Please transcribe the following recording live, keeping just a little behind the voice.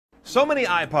So many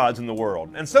iPods in the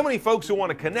world, and so many folks who want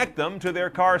to connect them to their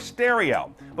car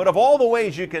stereo. But of all the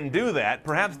ways you can do that,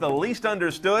 perhaps the least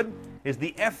understood is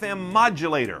the FM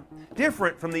modulator.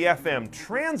 Different from the FM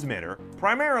transmitter,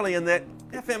 primarily in that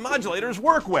FM modulators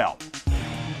work well.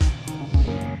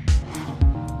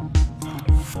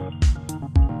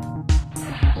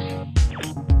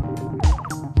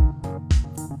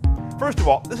 First of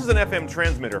all, this is an FM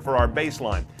transmitter for our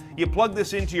baseline. You plug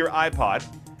this into your iPod,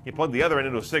 you plug the other end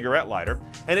into a cigarette lighter,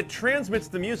 and it transmits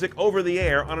the music over the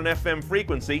air on an FM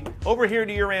frequency over here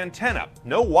to your antenna.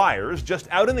 No wires, just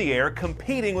out in the air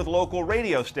competing with local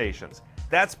radio stations.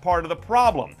 That's part of the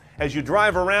problem. As you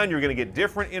drive around, you're going to get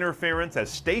different interference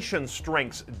as station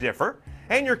strengths differ,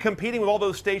 and you're competing with all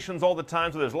those stations all the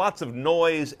time, so there's lots of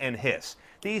noise and hiss.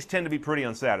 These tend to be pretty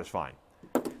unsatisfying.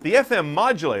 The FM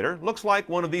modulator looks like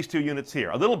one of these two units here,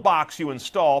 a little box you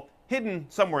install hidden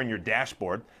somewhere in your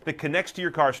dashboard that connects to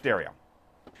your car stereo.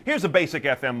 Here's a basic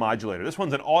FM modulator. This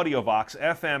one's an AudioVox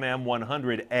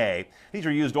FMM100A. These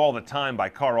are used all the time by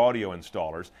car audio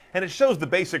installers, and it shows the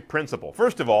basic principle.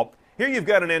 First of all, here you've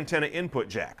got an antenna input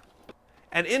jack.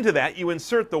 And into that you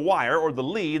insert the wire or the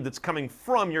lead that's coming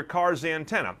from your car's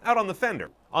antenna out on the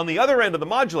fender. On the other end of the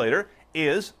modulator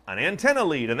is an antenna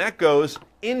lead, and that goes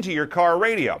into your car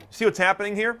radio. See what's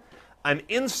happening here? I'm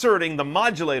inserting the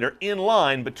modulator in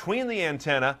line between the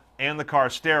antenna and the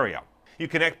car stereo. You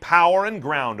connect power and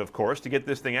ground, of course, to get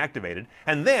this thing activated,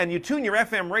 and then you tune your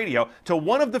FM radio to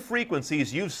one of the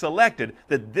frequencies you've selected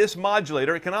that this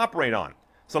modulator can operate on.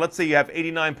 So let's say you have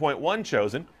 89.1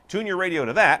 chosen, tune your radio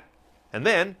to that, and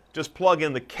then just plug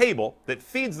in the cable that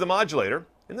feeds the modulator,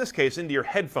 in this case into your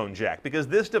headphone jack, because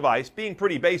this device, being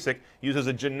pretty basic, uses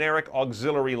a generic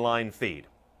auxiliary line feed.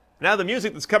 Now the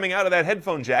music that's coming out of that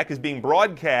headphone jack is being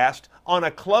broadcast on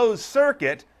a closed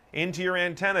circuit into your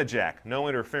antenna jack. No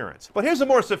interference. But here's a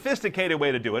more sophisticated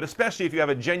way to do it, especially if you have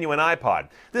a genuine iPod.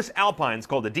 This Alpine's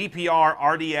called the DPR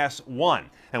RDS1,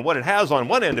 and what it has on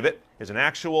one end of it is an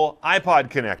actual iPod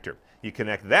connector. You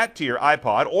connect that to your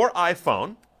iPod or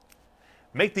iPhone,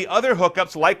 make the other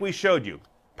hookups like we showed you.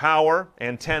 Power,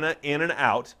 antenna in and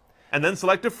out, and then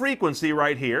select a frequency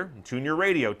right here and tune your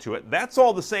radio to it. That's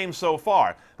all the same so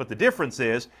far, but the difference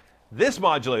is this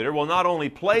modulator will not only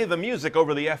play the music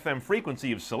over the FM frequency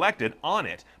you've selected on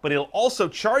it, but it'll also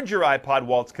charge your iPod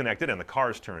while it's connected and the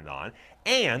car's turned on,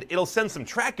 and it'll send some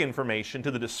track information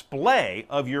to the display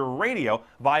of your radio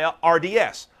via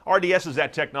RDS. RDS is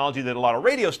that technology that a lot of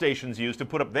radio stations use to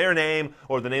put up their name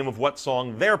or the name of what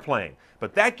song they're playing.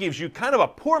 But that gives you kind of a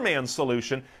poor man's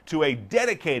solution to a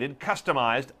dedicated,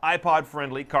 customized,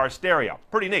 iPod-friendly car stereo.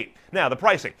 Pretty neat. Now, the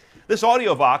pricing. This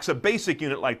AudioVox, a basic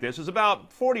unit like this, is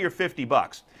about 40 or 50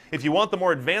 bucks. If you want the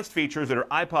more advanced features that are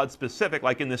iPod-specific,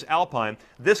 like in this Alpine,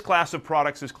 this class of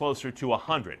products is closer to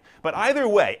 100. But either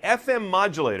way, FM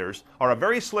modulators are a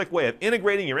very slick way of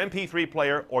integrating your MP3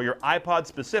 player or your iPod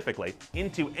specifically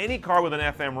into any car with an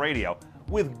FM radio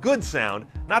with good sound,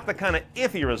 not the kind of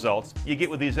iffy results you get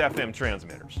with these FM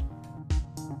transmitters.